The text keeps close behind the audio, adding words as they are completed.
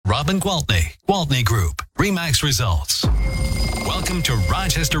Robin Gwaltney, Gwaltney Group, RE/MAX Results. Welcome to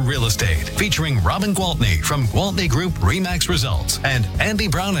Rochester Real Estate, featuring Robin Gwaltney from Gwaltney Group RE/MAX Results and Andy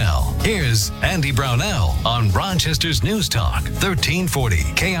Brownell. Here's Andy Brownell on Rochester's News Talk, 1340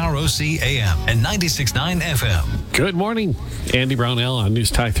 KROC AM and 96.9 FM. Good morning. Andy Brownell on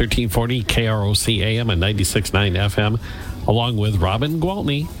News Talk 1340 KROC AM and 96.9 FM, along with Robin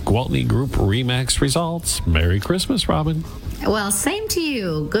Gwaltney, Gwaltney Group RE/MAX Results. Merry Christmas, Robin. Well, same to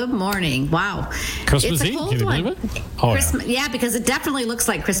you. Good morning. Wow. Christmas It's a Eve, cold can you one. believe it? Oh, Christmas, yeah, because it definitely looks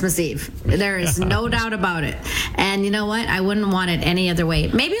like Christmas Eve. There is no doubt about it. And you know what? I wouldn't want it any other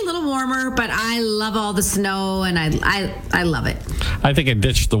way. Maybe a little warmer, but I love all the snow, and I love it. I think it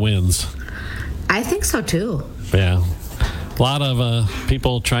ditched the winds. I think so, too. Yeah. A lot of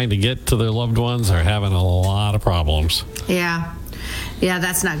people trying to get to their loved ones are having a lot of problems. Yeah. Yeah,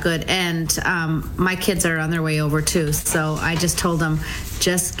 that's not good. And my kids are on their way over, too. So I just told them,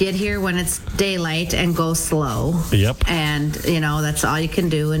 just get here when it's daylight and go slow. Yep. And, that's all you can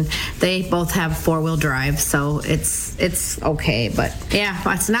do. And they both have four-wheel drive, so it's okay. But, yeah,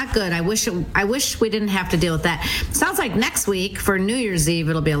 it's not good. I wish we didn't have to deal with that. Sounds like next week for New Year's Eve,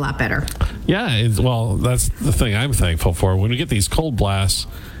 it'll be a lot better. Yeah, well, that's the thing I'm thankful for. When we get these cold blasts,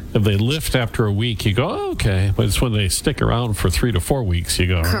 if they lift after a week, you go, oh, okay. But it's when they stick around for 3 to 4 weeks, you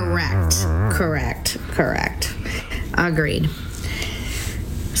go. Correct. Agreed.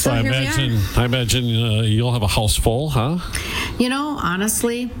 So I here imagine you'll have a house full, huh?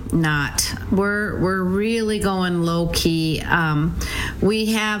 Honestly, not. We're really going low key. We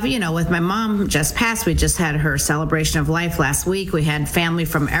have, with my mom just passed, we just had her celebration of life last week. We had family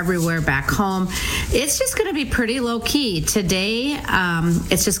from everywhere back home. It's just going to be pretty low key. Today,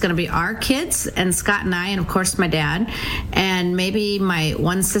 it's just going to be our kids and Scott and I, and of course my dad, and maybe my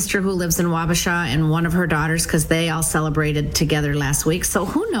one sister who lives in Wabasha and one of her daughters, because they all celebrated together last week. So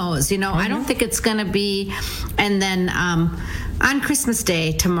who knows? I don't think it's going to be. And then on Christmas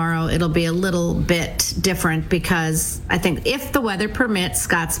Day tomorrow, it'll be a little bit different, because I think if the weather permits,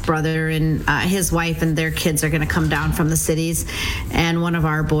 Scott's brother and his wife and their kids are going to come down from the cities, and one of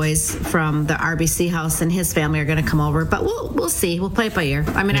our boys from the RBC house and his family are going to come over. But we'll see. We'll play it by ear.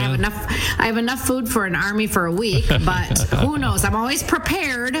 I mean, yeah. I have enough food for an army for a week, but who knows? I'm always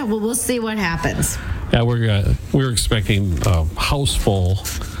prepared. We'll see what happens. Yeah, we're expecting a house full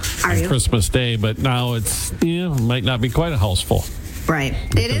on Christmas Day, but now it's might not be quite a house full. Right.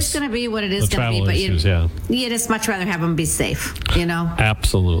 It is going to be what it is going to be, but you'd just much rather have them be safe,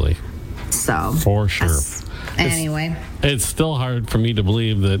 Absolutely. So. For sure. Anyway. It's still hard for me to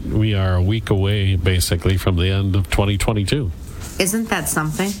believe that we are a week away, basically, from the end of 2022. Isn't that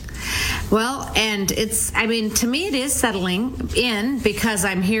something? Well, and to me it is settling in, because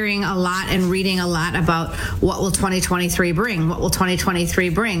I'm hearing a lot and reading a lot about what will 2023 bring,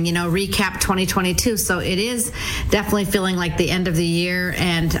 recap 2022. So it is definitely feeling like the end of the year.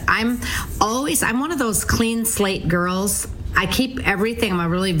 And I'm one of those clean slate girls. I keep everything. I'm a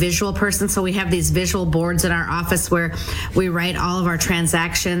really visual person, so we have these visual boards in our office where we write all of our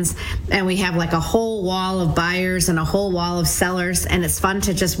transactions, and we have like a whole wall of buyers and a whole wall of sellers, and it's fun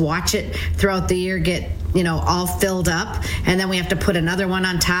to just watch it throughout the year get all filled up, and then we have to put another one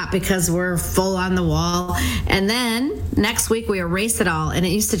on top because we're full on the wall, and then next week we erase it all, and it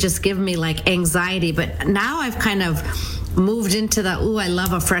used to just give me like anxiety, but now I've kind of moved into I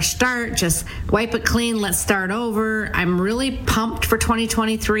love a fresh start, just wipe it clean, let's start over. I'm really pumped for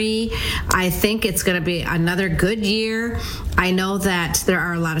 2023. I think it's going to be another good year. I know that there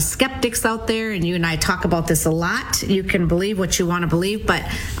are a lot of skeptics out there, and you and I talk about this a lot. You can believe what you want to believe, but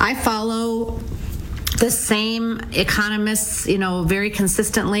I follow the same economists, very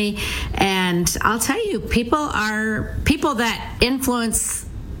consistently, and I'll tell you, people that influence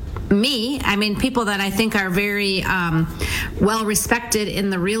me, people that I think are very well respected in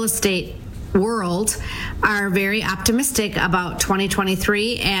the real estate world, are very optimistic about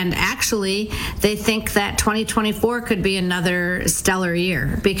 2023, and actually they think that 2024 could be another stellar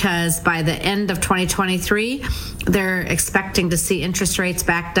year, because by the end of 2023 they're expecting to see interest rates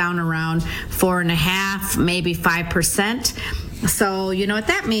back down around 4.5%, maybe 5%. So you know what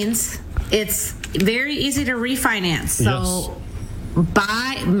that means. It's very easy to refinance. So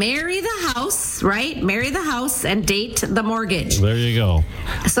marry the house, right? Marry the house and date the mortgage. There you go.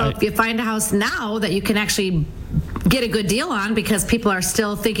 So if you find a house now that you can actually get a good deal on, because people are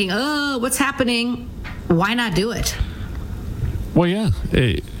still thinking, oh, what's happening? Why not do it? Well, yeah,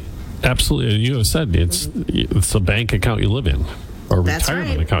 absolutely. You have said it's a bank account you live in, or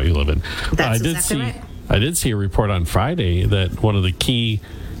retirement account you live in. That's exactly right. I did see a report on Friday that one of the key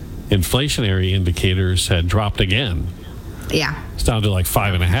inflationary indicators had dropped again. Yeah. It's down to like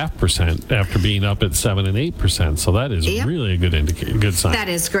 5.5% after being up at 7 and 8%. So that is really a good indicator, good sign. That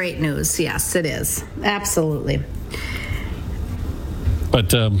is great news. Yes, it is. Absolutely.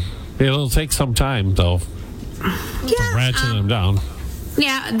 But it'll take some time, though, to ratchet them down.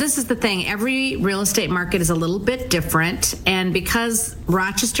 Yeah, this is the thing. Every real estate market is a little bit different. And because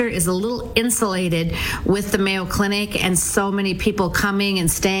Rochester is a little insulated with the Mayo Clinic and so many people coming and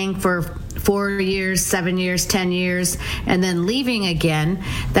staying for 4 years, 7 years, 10 years, and then leaving again,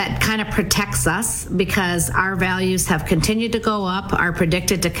 that kind of protects us because our values have continued to go up, are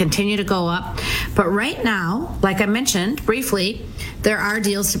predicted to continue to go up. But right now, like I mentioned briefly, there are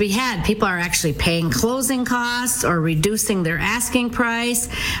deals to be had. People are actually paying closing costs or reducing their asking price,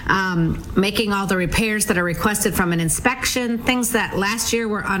 making all the repairs that are requested from an inspection, things that last year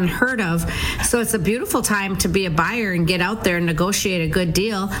were unheard of. So it's a beautiful time to be a buyer and get out there and negotiate a good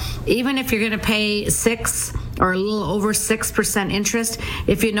deal, even if you're going to pay 6 or a little over 6% interest.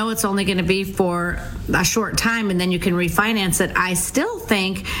 If you know it's only going to be for a short time and then you can refinance it, I still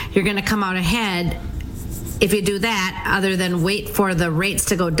think you're going to come out ahead if you do that, other than wait for the rates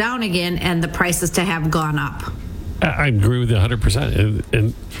to go down again and the prices to have gone up. I agree with you 100%.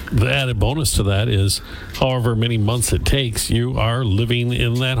 And the added bonus to that is however many months it takes, you are living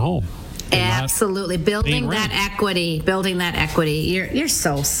in that home. Absolutely. Building that equity. You're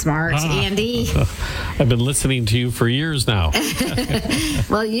so smart, Andy. I've been listening to you for years now.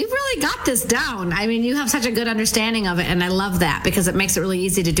 Well, you've really got this down. I mean, you have such a good understanding of it, and I love that because it makes it really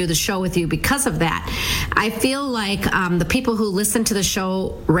easy to do the show with you because of that. I feel like the people who listen to the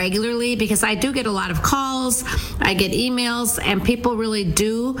show regularly, because I do get a lot of calls, I get emails, and people really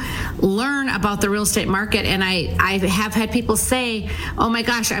do learn about the real estate market. And I have had people say, oh my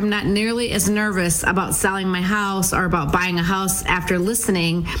gosh, I'm not nearly as nervous about selling my house or about buying a house after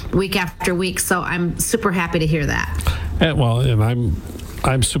listening week after week. So I'm super happy to hear that. And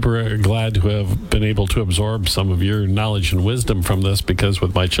I'm super glad to have been able to absorb some of your knowledge and wisdom from this, because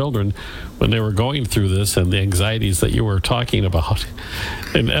with my children, when they were going through this and the anxieties that you were talking about,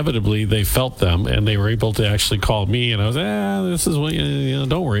 inevitably they felt them and they were able to actually call me, and I was, this is what,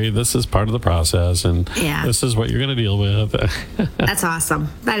 don't worry, this is part of the process, and this is what you're going to deal with. That's awesome.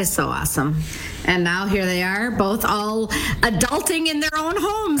 That is so awesome. And now here they are, both all adulting in their own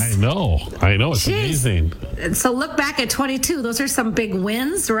homes. I know. It's amazing. So look back at 22. Those are some big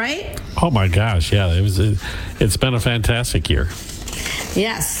wins, right? Oh my gosh, yeah. It's been a fantastic year.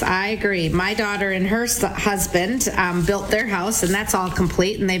 Yes, I agree. My daughter and her husband built their house, and that's all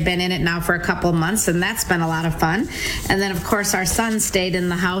complete, and they've been in it now for a couple of months, and that's been a lot of fun. And then, of course, our son stayed in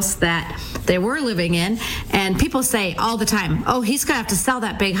the house that they were living in, and people say all the time, oh, he's going to have to sell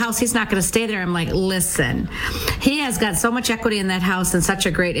that big house. He's not going to stay there. I'm like, listen, he has got so much equity in that house and such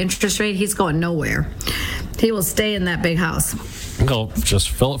a great interest rate, he's going nowhere. He will stay in that big house. No, just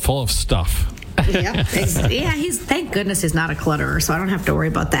fill it full of stuff. Yeah, thank goodness he's not a clutterer, so I don't have to worry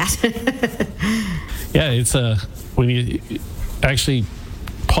about that. Yeah, it's when you actually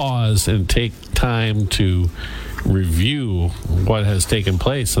pause and take time to review what has taken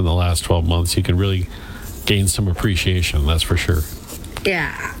place in the last 12 months, you can really gain some appreciation, that's for sure.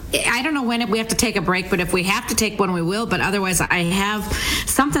 Yeah. I don't know when we have to take a break, but if we have to take one, we will. But otherwise, I have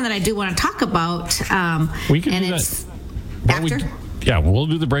something that I do want to talk about. We can do that. After? We'll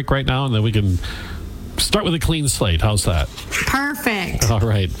do the break right now, and then we can start with a clean slate. How's that? Perfect. All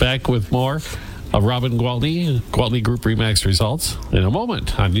right. Back with more of Robin Gwaltney Group RE/MAX results in a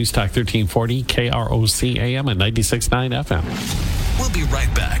moment on News Talk 1340 KROC AM and 96.9 FM. We'll be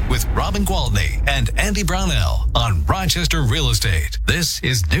right back with Robin Gwaltney and Andy Brownell on Rochester Real Estate. This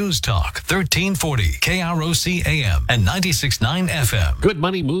is News Talk 1340 KROC AM and 96.9 FM. Good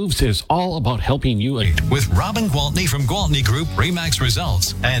Money Moves is all about helping you with Robin Gwaltney from Gwaltney Group RE/MAX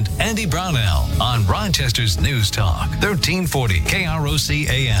Results and Andy Brownell on Rochester's News Talk 1340 KROC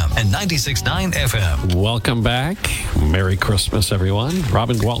AM and 96.9 FM. Welcome back. Merry Christmas, everyone.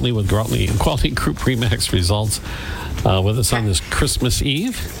 Robin Gwaltney with Gwaltney Group RE/MAX Results. With us on this Christmas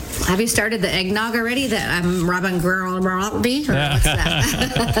Eve. Have you started the eggnog already? That I'm Robin Gwaltney? Or what's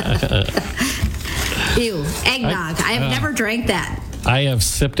that? Ew, eggnog. I have never drank that. I have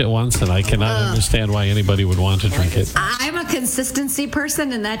sipped it once, and I cannot understand why anybody would want to drink it. I'm a consistency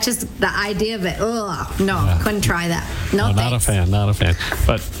person, and that's just the idea of it. Couldn't try that. No, not a fan.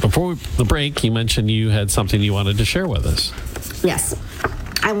 But before the break, you mentioned you had something you wanted to share with us. Yes.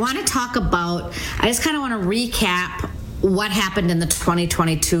 I want to talk about, I just kind of want to recap what happened in the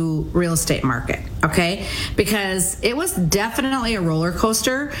 2022 real estate market, okay? Because it was definitely a roller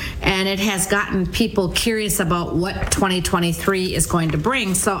coaster, and it has gotten people curious about what 2023 is going to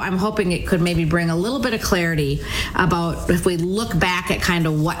bring. So I'm hoping it could maybe bring a little bit of clarity about if we look back at kind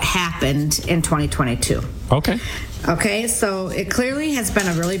of what happened in 2022. Okay, so it clearly has been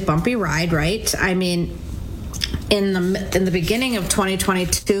a really bumpy ride, right? I mean, in the beginning of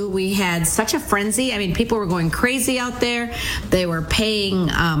 2022, we had such a frenzy. I mean, people were going crazy out there. They were paying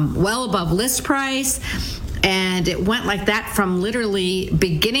well above list price. And it went like that from literally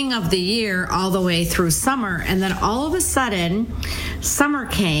beginning of the year all the way through summer. And then all of a sudden, summer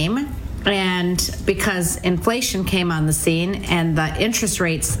came. And because inflation came on the scene and the interest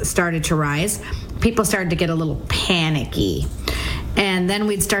rates started to rise, people started to get a little panicky. And then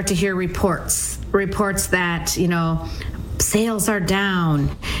we'd start to hear reports that, sales are down.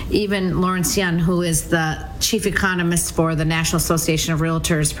 Even Lawrence Yun, who is the chief economist for the National Association of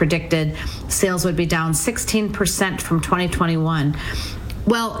Realtors, predicted sales would be down 16% from 2021.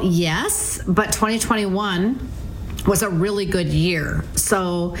 Well, yes, but 2021 was a really good year.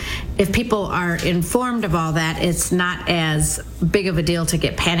 So if people are informed of all that, it's not as big of a deal to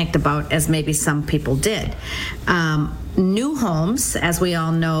get panicked about as maybe some people did. New homes, as we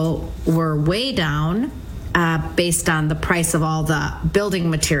all know, were way down based on the price of all the building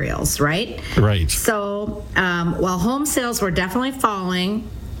materials, right? Right. So while home sales were definitely falling,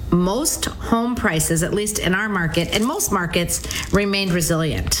 most home prices, at least in our market, and most markets, remained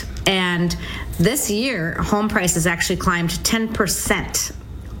resilient. And this year, home prices actually climbed 10%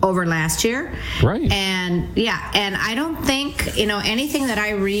 over last year. Right. And and I don't think, anything that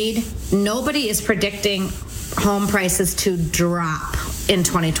I read, nobody is predicting home prices to drop in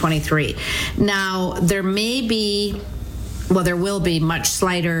 2023. Now, there will be much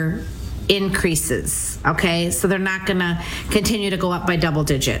slighter increases, okay? So they're not going to continue to go up by double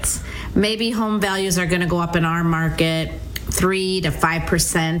digits. Maybe home values are going to go up in our market 3 to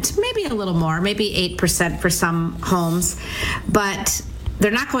 5%, maybe a little more, maybe 8% for some homes, but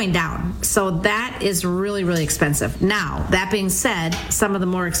they're not going down. So that is really, really expensive. Now, that being said, some of the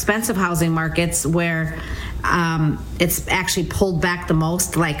more expensive housing markets where it's actually pulled back the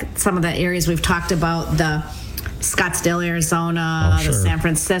most, like some of the areas we've talked about, the Scottsdale, Arizona, the San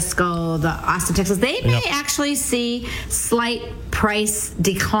Francisco, the Austin, Texas, they may actually see slight price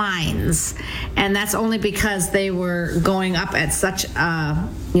declines. And that's only because they were going up at such a,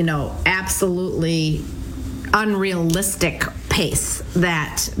 absolutely unrealistic pace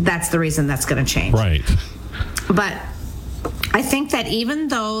that's the reason that's going to change. Right. But I think that even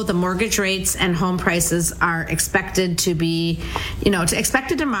though the mortgage rates and home prices are expected to be,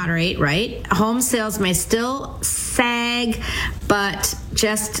 expected to moderate, right? Home sales may still sag, but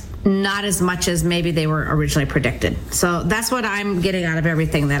just not as much as maybe they were originally predicted. So that's what I'm getting out of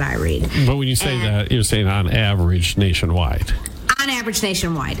everything that I read. But when you say that, you're saying on average nationwide. On average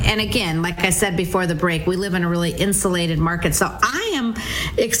nationwide. And again, like I said before the break, we live in a really insulated market. So I am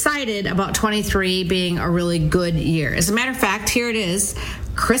excited about 23 being a really good year. As a matter of fact, here it is,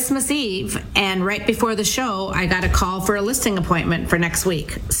 Christmas Eve, and right before the show, I got a call for a listing appointment for next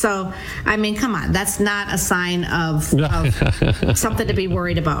week. So, I mean, come on, that's not a sign of something to be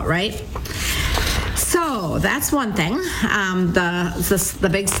worried about, right? So that's one thing, the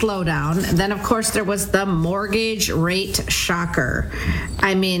big slowdown. Then, of course, there was the mortgage rate shocker.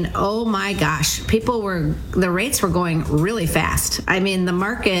 I mean, oh my gosh, the rates were going really fast. I mean, the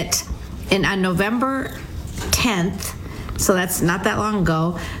market on November 10th, so that's not that long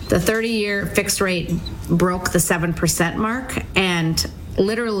ago, the 30-year fixed rate broke the 7% mark, and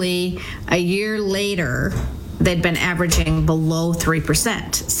literally a year later, they'd been averaging below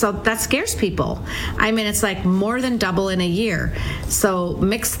 3%. So that scares people. I mean, it's like more than double in a year. So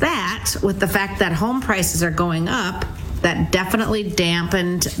mix that with the fact that home prices are going up, that definitely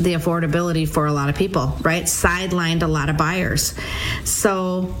dampened the affordability for a lot of people, right? Sidelined a lot of buyers.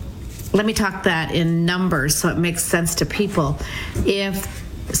 So let me talk that in numbers so it makes sense to people. If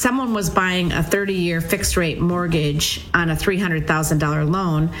someone was buying a 30-year fixed rate mortgage on a $300,000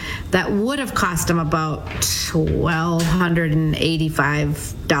 loan, that would have cost them about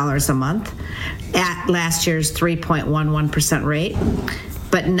 $1,285 a month at last year's 3.11% rate.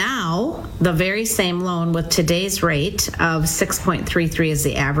 But now, the very same loan with today's rate of 6.33 is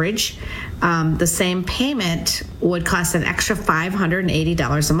the average, the same payment would cost an extra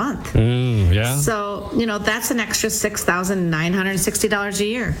 $580 a month. Yeah. So, that's an extra $6,960 a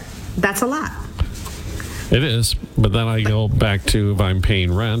year. That's a lot. It is, but then I go back to if I'm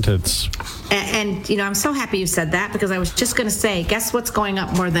paying rent, it's... And I'm so happy you said that, because I was just going to say, guess what's going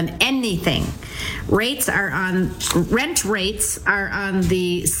up more than anything? Rent rates are on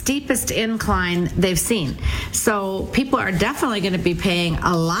the steepest incline they've seen. So people are definitely going to be paying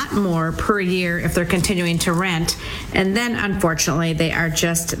a lot more per year if they're continuing to rent. And then, unfortunately, they are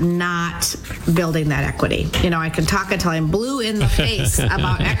just not building that equity. I can talk until I'm blue in the face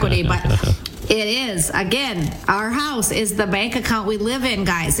about equity, but it is, again, our house is the bank account we live in,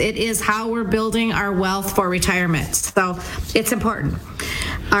 guys. It is how we're building our wealth for retirement. So it's important.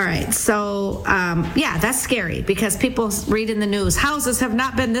 All right. So, that's scary, because people read in the news, houses have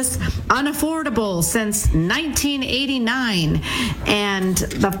not been this unaffordable since 1989. And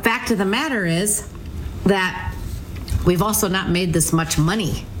the fact of the matter is that we've also not made this much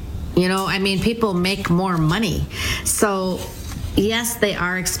money. People make more money. So, yes, they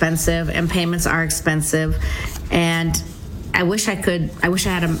are expensive, and payments are expensive, and I wish I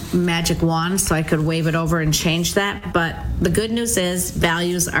had a magic wand so I could wave it over and change that. But the good news is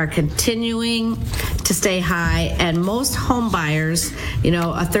values are continuing to stay high, and most home buyers,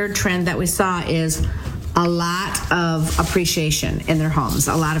 a third trend that we saw is a lot of appreciation in their homes,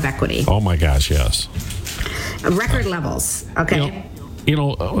 a lot of equity. Oh my gosh, yes. Record levels, okay?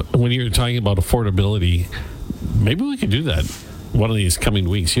 When you're talking about affordability, maybe we could do that one of these coming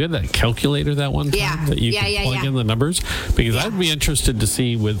weeks. You had that calculator that one time that you could plug in the numbers? Because I'd be interested to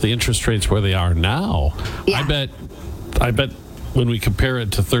see with the interest rates where they are now. I bet when we compare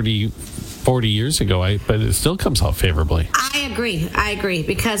it to 30, 40 years ago, but it still comes out favorably. I agree,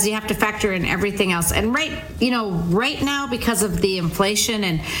 because you have to factor in everything else. And right now, because of the inflation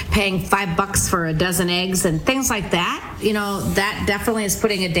and paying $5 for a dozen eggs and things like that, that definitely is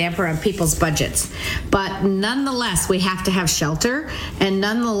putting a damper on people's budgets. But nonetheless, we have to have shelter, and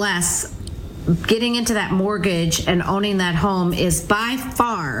nonetheless, getting into that mortgage and owning that home is by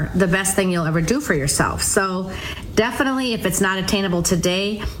far the best thing you'll ever do for yourself. So definitely, if it's not attainable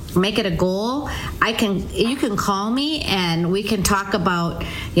today, make it a goal. You can call me and we can talk about,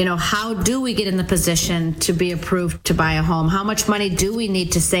 how do we get in the position to be approved to buy a home? How much money do we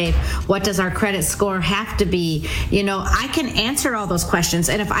need to save? What does our credit score have to be? I can answer all those questions.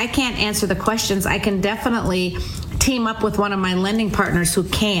 And if I can't answer the questions, I can definitely team up with one of my lending partners who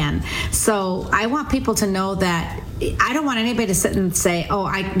can. So I want people to know that I don't want anybody to sit and say,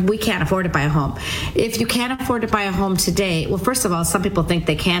 we can't afford to buy a home. If you can't afford to buy a home today, well, first of all, some people think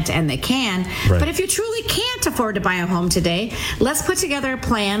they can't, and they can. Right. But if you truly can't afford to buy a home today, let's put together a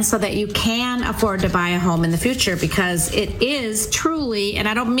plan so that you can afford to buy a home in the future, because it is truly, and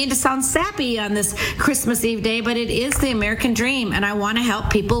I don't mean to sound sappy on this Christmas Eve day, but it is the American dream, and I want to help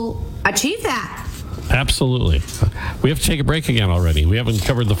people achieve that. Absolutely. We have to take a break again already. We haven't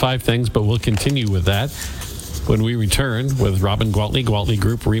covered the 5 things, but we'll continue with that when we return with Robin Gwaltney, Gwaltney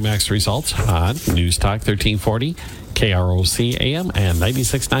Group RE/MAX Results on News Talk 1340, KROC AM and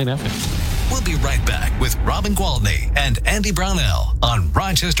 96.9 FM. We'll be right back with Robin Gwaltney and Andy Brownell on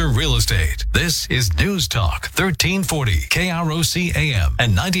Rochester Real Estate. This is News Talk 1340, KROC AM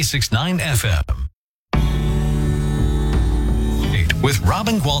and 96.9 FM. With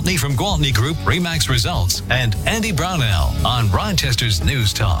Robin Gwaltney from Gwaltney Group RE/MAX Results and Andy Brownell on Rochester's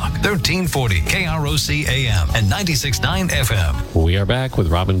News Talk 1340 KROC AM and 96.9 FM. We are back with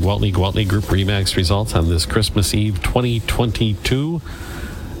Robin Gwaltney, Gwaltney Group RE/MAX Results on this Christmas Eve 2022.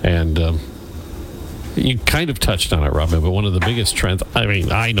 And you kind of touched on it, Robin, but one of the biggest trends,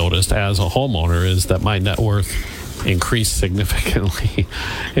 I noticed as a homeowner, is that my net worth increased significantly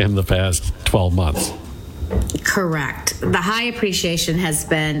in the past 12 months. Correct. The high appreciation has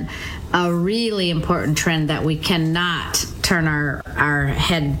been a really important trend that we cannot turn our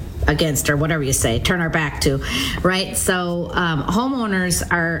head against, or whatever you say, turn our back to, right? So homeowners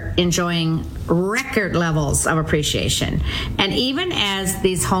are enjoying record levels of appreciation. And even as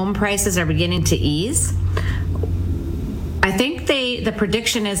these home prices are beginning to ease, I think the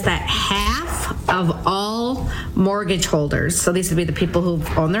prediction is that half of all mortgage holders, so these would be the people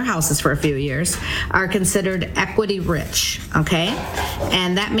who've owned their houses for a few years, are considered equity rich, okay?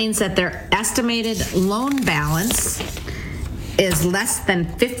 And that means that their estimated loan balance is less than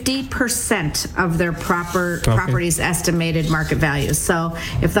 50% of their property's estimated market value. So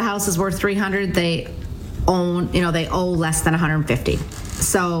if the house is worth $300, they owe less than $150.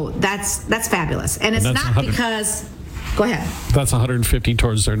 So that's fabulous. And it's not because... Go ahead. That's $150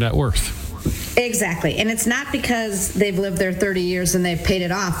 towards their net worth. Exactly. And it's not because they've lived there 30 years and they've paid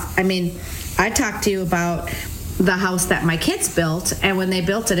it off. I talked to you about the house that my kids built, and when they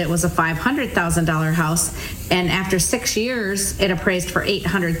built it, it was a $500,000 house. and after 6 years, it appraised for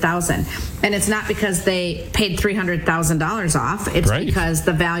 $800,000. And it's not because they paid $300,000 off. It's Right. because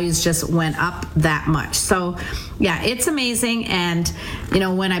the values just went up that much. So, yeah, it's amazing. And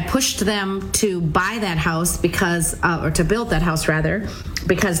when I pushed them to buy that house or to build that house rather,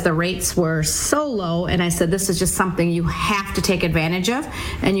 because the rates were so low, and I said, this is just something you have to take advantage of,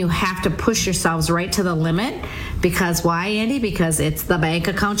 and you have to push yourselves right to the limit. Because why, Andy? Because it's the bank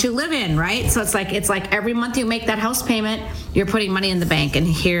account you live in, right? So it's like every month you make that house payment, you're putting money in the bank, and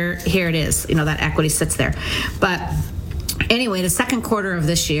here it is. That equity sits there. But anyway, the second quarter of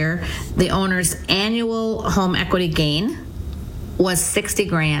this year, the owner's annual home equity gain was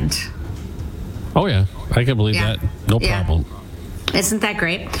 $60,000. Oh yeah, I can believe that. No problem. Isn't that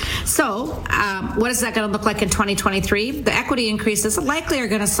great? So, what is that going to look like in 2023? The equity increases likely are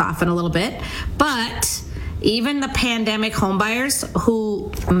going to soften a little bit, but even the pandemic homebuyers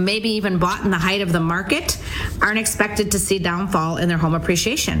who maybe even bought in the height of the market aren't expected to see downfall in their home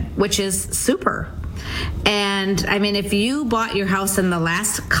appreciation, which is super. And I mean, if you bought your house in the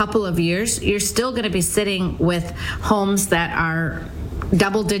last couple of years, you're still going to be sitting with homes that are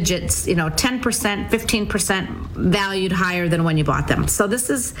double digits, 10%, 15% valued higher than when you bought them. So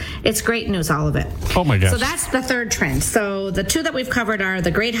it's great news, all of it. Oh my gosh. So that's the third trend. So the two that we've covered are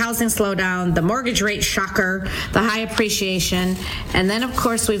the great housing slowdown, the mortgage rate shocker, the high appreciation, and then of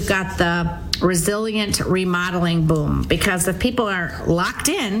course we've got the resilient remodeling boom. Because if people are locked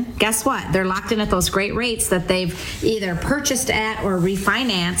in, guess what? They're locked in at those great rates that they've either purchased at or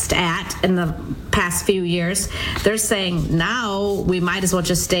refinanced at in the past few years. They're saying now we might as well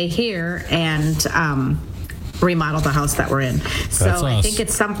just stay here and remodel the house that we're in. So That's I us. think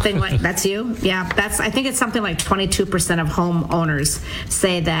it's something like, that's you? Yeah, I think it's something like 22% of homeowners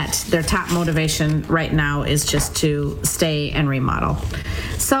say that their top motivation right now is just to stay and remodel.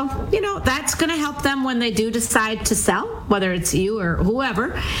 So, that's going to help them when they do decide to sell, whether it's you or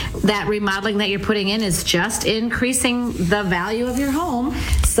whoever. That remodeling that you're putting in is just increasing the value of your home.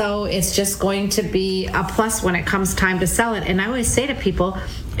 So it's just going to be a plus when it comes time to sell it. And I always say to people,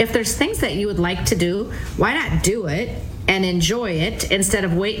 if there's things that you would like to do, why not do it and enjoy it instead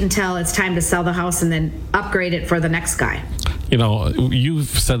of wait until it's time to sell the house and then upgrade it for the next guy? You've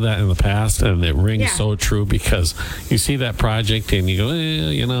said that in the past, and it rings so true, because you see that project and you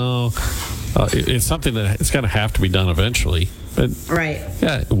go, it's something that it's going to have to be done eventually. But right.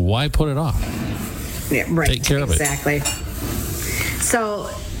 Yeah, why put it off? Yeah, right. Take care of it. Exactly. So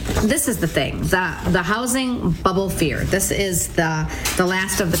this is the thing, the housing bubble fear. This is the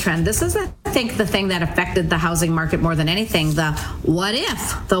last of the trend. This is, I think, the thing that affected the housing market more than anything. The what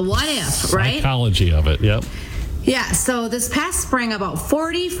if, right? Psychology of it, yep. Yeah, so this past spring, about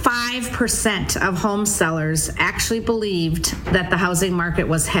 45% of home sellers actually believed that the housing market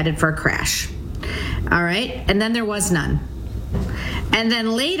was headed for a crash. All right, and then there was none. And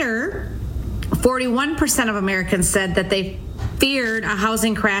then later, 41% of Americans said that they feared a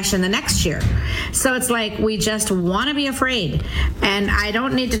housing crash in the next year. So it's like we just want to be afraid. And I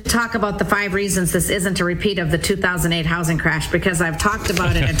don't need to talk about the 5 reasons this isn't a repeat of the 2008 housing crash, because I've talked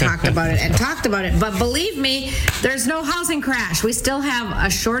about it and talked about it and talked about it. But believe me, there's no housing crash. We still have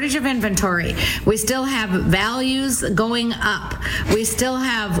a shortage of inventory. We still have values going up. We still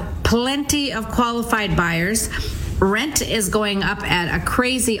have plenty of qualified buyers. Rent is going up at a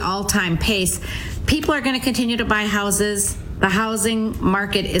crazy all-time pace. People are going to continue to buy houses. The housing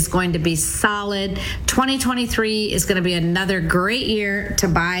market is going to be solid. 2023 is going to be another great year to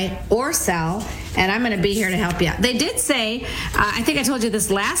buy or sell, and I'm going to be here to help you out. They did say, I think I told you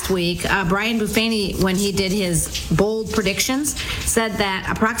this last week, Brian Buffini, when he did his bold predictions, said that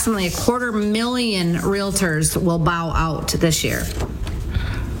approximately 250,000 realtors will bow out this year.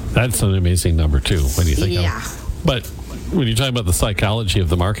 That's an amazing number, too, when you think of it. But when you talk about the psychology of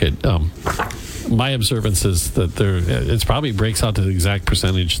the market, my observance is that it probably breaks out to the exact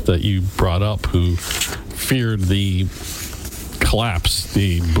percentage that you brought up, who feared the collapse.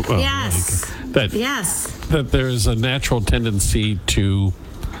 That there's a natural tendency to,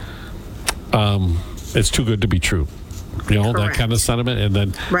 it's too good to be true. Correct. That kind of sentiment, and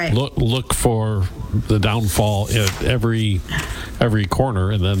then look for the downfall at every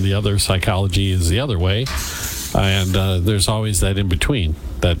corner, and then the other psychology is the other way, and there's always that in between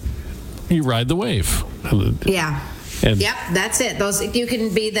that you ride the wave. Yeah. Yep, that's it. You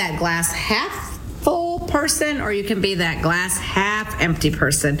can be that glass half full person, or you can be that glass half empty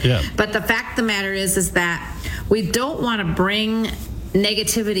person. Yeah. But the fact of the matter is that we don't want to bring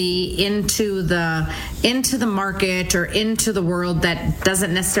negativity into the market or into the world that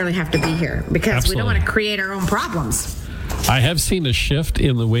doesn't necessarily have to be here, because we don't want to create our own problems. I have seen a shift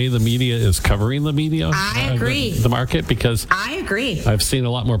in the way the media is covering the media. I agree. The market, because I agree. I've seen a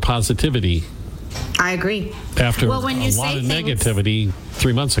lot more positivity. I agree. After when you a say lot of things, negativity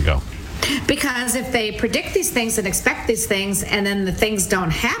 3 months ago. Because if they predict these things and expect these things and then the things don't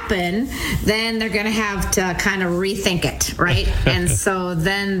happen, then they're going to have to kind of rethink it, right? And so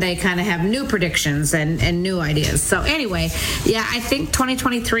then they kind of have new predictions and new ideas. So anyway, yeah, I think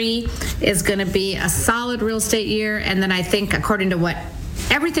 2023 is going to be a solid real estate year. And then I think, according to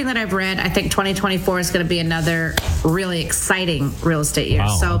everything that I've read, I think 2024 is going to be another really exciting real estate year.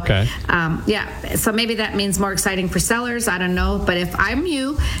 Wow, so, okay. So maybe that means more exciting for sellers. I don't know. But if I'm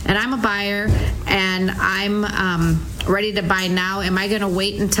you and I'm a buyer and I'm ready to buy now, am I going to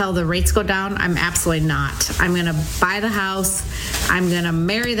wait until the rates go down? I'm absolutely not. I'm going to buy the house. I'm going to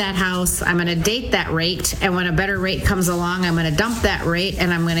marry that house. I'm going to date that rate. And when a better rate comes along, I'm going to dump that rate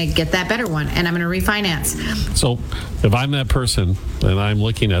and I'm going to get that better one. And I'm going to refinance. So if I'm that person and I'm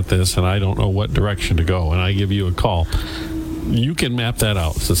looking at this and I don't know what direction to go and I give you a call, you can map that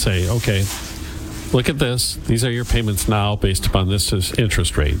out to say, okay, look at this. These are your payments now based upon this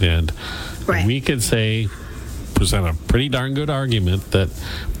interest rate. And right. We could say, present a pretty darn good argument that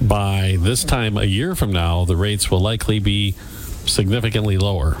by this time a year from now, the rates will likely be significantly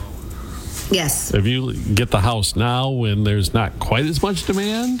lower. Yes. If you get the house now when there's not quite as much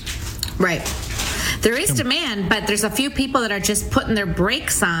demand. Right. There is demand, but there's a few people that are just putting their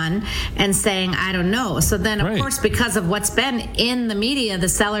brakes on and saying, I don't know. So then, of course, because of what's been in the media, the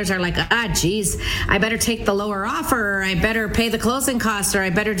sellers are like, geez, I better take the lower offer, or I better pay the closing costs, or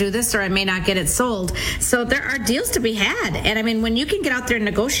I better do this, or I may not get it sold. So there are deals to be had. And I mean, when you can get out there and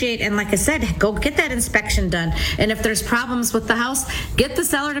negotiate, and like I said, go get that inspection done. And if there's problems with the house, get the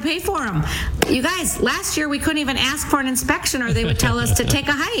seller to pay for them. You guys, last year we couldn't even ask for an inspection, or they would tell us to take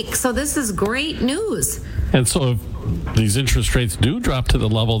a hike. So this is great news. And so if these interest rates do drop to the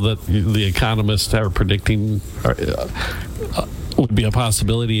level that the economists are predicting would be a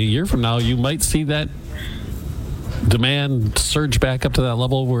possibility a year from now, you might see that demand surge back up to that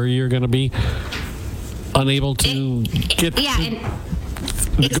level where you're going to be unable to get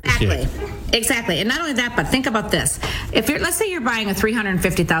Exactly. And not only that, but think about this. Let's say you're buying a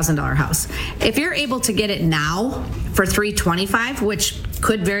 $350,000 house. If you're able to get it now for $325,000, which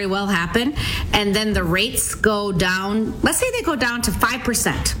could very well happen, and then the rates go down, let's say they go down to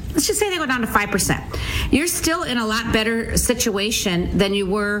 5%. Let's just say they go down to 5%. You're still in a lot better situation than you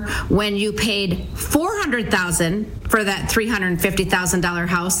were when you paid $400,000 for that $350,000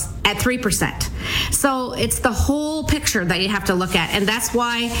 house at 3%. So it's the whole picture that you have to look at. And that's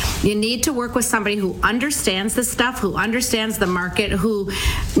why you need to work with somebody who understands this stuff, who understands the market, who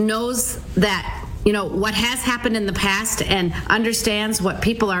knows that what has happened in the past and understands what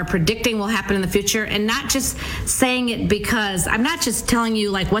people are predicting will happen in the future, and not just saying it because I'm not just telling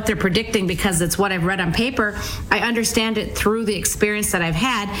you like what they're predicting because it's what I've read on paper. I understand it through the experience that I've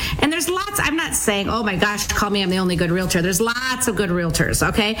had. And there's lots, I'm not saying, oh my gosh, call me, I'm the only good realtor. There's lots of good realtors,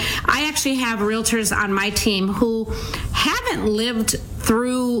 okay? I actually have realtors on my team who haven't lived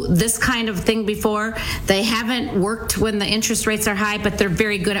through this kind of thing before. They haven't worked when the interest rates are high, but they're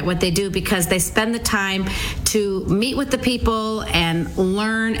very good at what they do because they spend the time to meet with the people and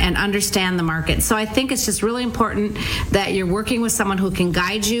learn and understand the market. So I think it's just really important that you're working with someone who can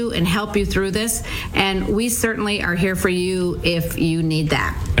guide you and help you through this. And we certainly are here for you if you need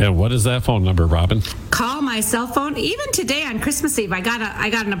that. And what is that phone number, Robin? Call my cell phone. Even today on Christmas Eve, I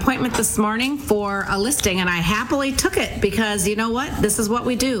got an appointment this morning for a listing, and I happily took it because you know what? This is what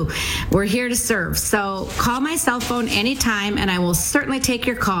we do. We're here to serve. So call my cell phone anytime, and I will certainly take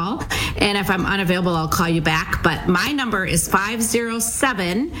your call. And if I'm unavailable, I'll call you back. But my number is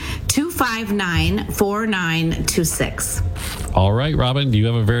 507-259-4926. All right, Robin, do you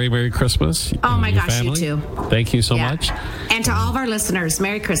have a very Merry Christmas? Oh my gosh, family? you too. Thank you so much. And to all of our listeners,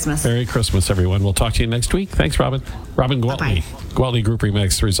 Merry Christmas. Merry Christmas, everyone. We'll talk to you next week. Thanks, Robin. Robin Gwaltney. Gwaltney Group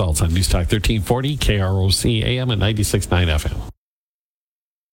RE/MAX results on News Talk 1340, KROC AM and 96.9 FM.